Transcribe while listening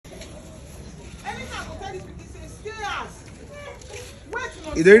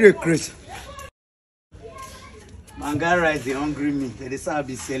It's really crazy. Banga rice, they hungry me. They say I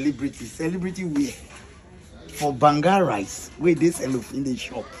be celebrity. Celebrity way for banga rice. Where they sell in the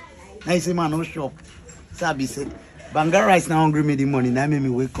shop. Now you say man no shop. So I be said banga rice now hungry me the morning. That made me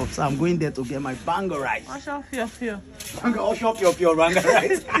wake up. So I'm going there to get my banga rice. I'll shop your. I'll shop your banga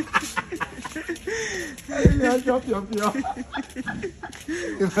rice. I'll shop your.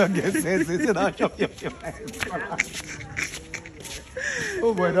 If I get sense, I'll shop your.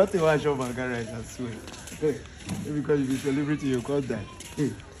 Oh boy, that's why I shop banga rice. I swear. Hey, because you be celebrity, you call that.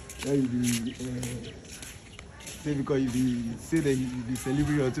 Hey, you be. Say because you be say that you be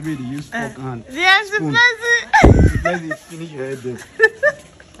celebrity or to me they use fork hand. Yes, the Let's finish your head there.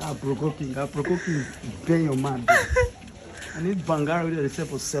 I'm provoking, paying your man. I need banga with the recipe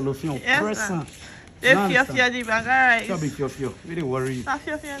for cellophane. Person. They fear the banga rice. Don't be fear. We didn't worry you. Not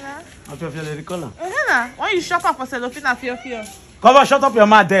fear now. Not fear the color. When you shop up for cellophane, I fear. Cover, shut up your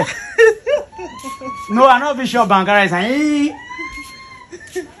mouth there. No, I'm not be sure banga rice.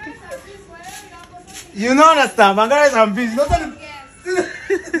 You don't understand, banga rice and beans. Not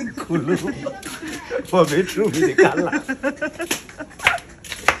for me, true, with the color.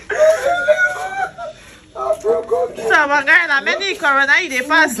 So, banga rice, many corona, they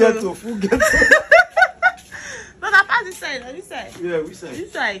pass. Get to. No, that pass this side. Yeah, which side?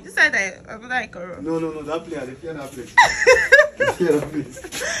 This side, I'm like corona. No, that place, they fear that place.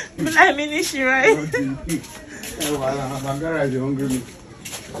 Like minishi, right? Banga rice, you're hungry me.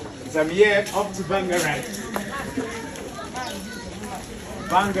 So I'm here up to banga rice.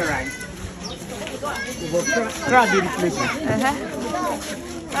 Banga rice. Try the place.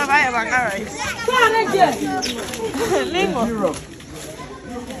 I'll buy a banga rice. Lingo.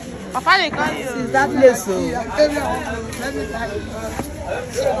 Papa, they call you. Is that place so?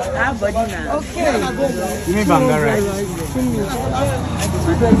 That body now. Okay. Give me banga rice.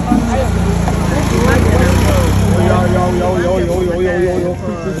 Yo.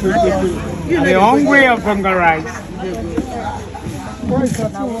 Are hungry of banga rice? You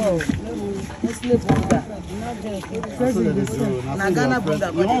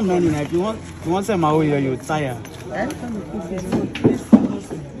want money, if you want some out here, you're tired.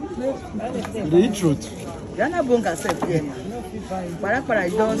 The truth. Ghana Bunga said, Para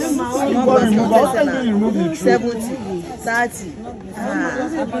just 70, 30.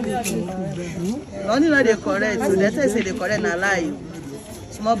 Only know they correct, so they say they correct na lie.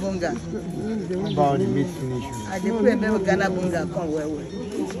 Small Bunga. About the meat finish. I dey pray make Ghana Bunga come well.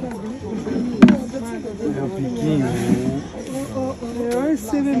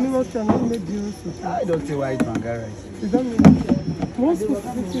 I don't say why it's banga rice.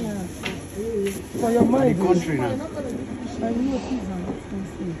 For your mind, the country now.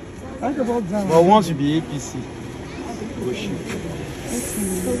 Think about that. But once you be APC, you go ship.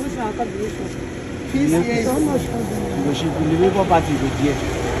 You go ship. The Labour Party go there.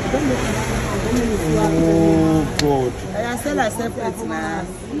 Oh God. I sell a separate now.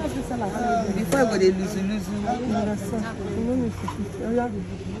 Before I go, they lose.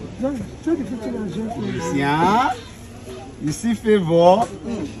 You see favor.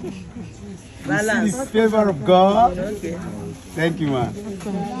 Balance. You see the favor of God. Okay. Thank you, man.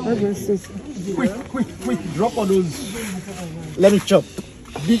 Quick. Drop all those. Let me chop.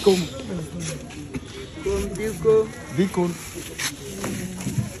 Bacon.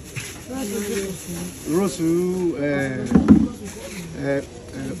 Rosu.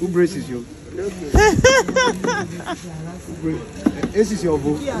 Who braces you? This is your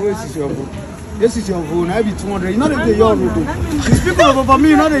vote. This is your vote. Now be 200. You know the your vote. You speak over for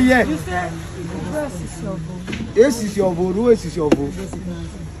me, not a year. This is your vote. Who is your vote?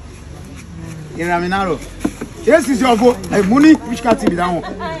 Iraminaro. This is your vote. Hey, money. Which can't be that one?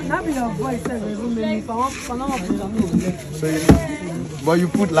 But you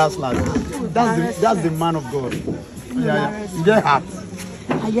put last. That's the man of God. Yeah. You get heart.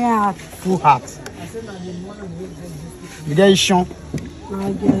 I get heart. Full heart. You get Ishon.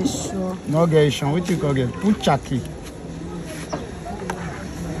 I get sure. No get Ishon. What you call it? Put chaki.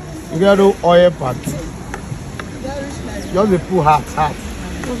 You get the oil part. Just the full heart. Heart.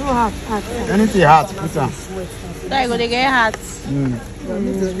 Anything heart, put on. So I go to get hot.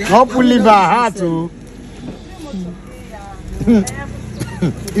 Not put liver heart too.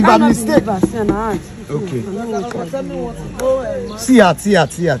 If I mistake. Okay. See her. See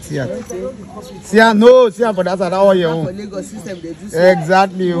her, no, see her for that side. Oh, yeah.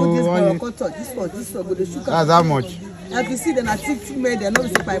 Exactly. That's how much? If you see them, I think two men, they're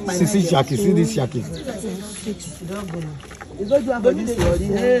not pipe. See shaki, see this shaki. You go do for this one.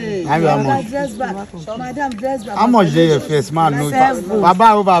 Hey. Dress back. Madam, dress back. How much dey your face, man? No,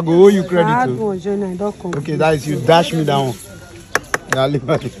 Baba over go owe you credit too. Okay, that is you dash me down. Yeah, leave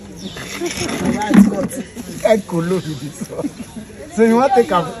it. So you want to take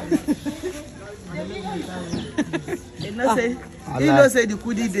a? He no say the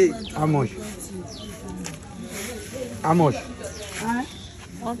kudi day. How much? How much?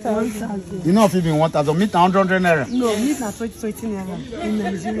 1,000. You know if you been 1,000, meet 100 naira. No, meet na 20 naira in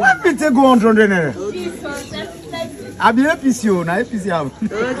Nigeria. Why me take go 100 naira? I be APC o, na APC have.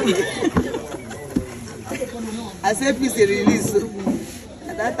 Okay. I say APC release.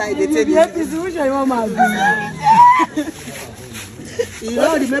 At that time they take the APC, which one you want my You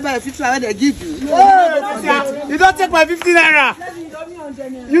don't remember the 50 naira they give you. Hey, you don't take my 50 naira.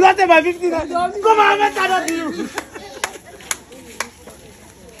 You don't take my 50 naira. Come on, I'm not to you.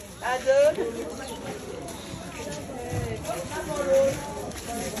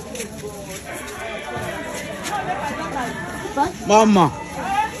 Mama,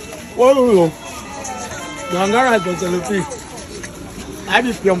 what are you? Banga rice or selfie? I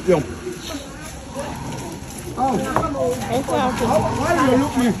be pium pium. Oh, why do you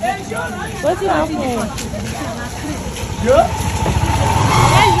look me? What's happening? Yeah?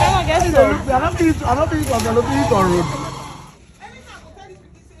 Yeah, you never get it. I don't think it's on road.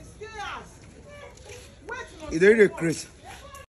 Is there a Chris?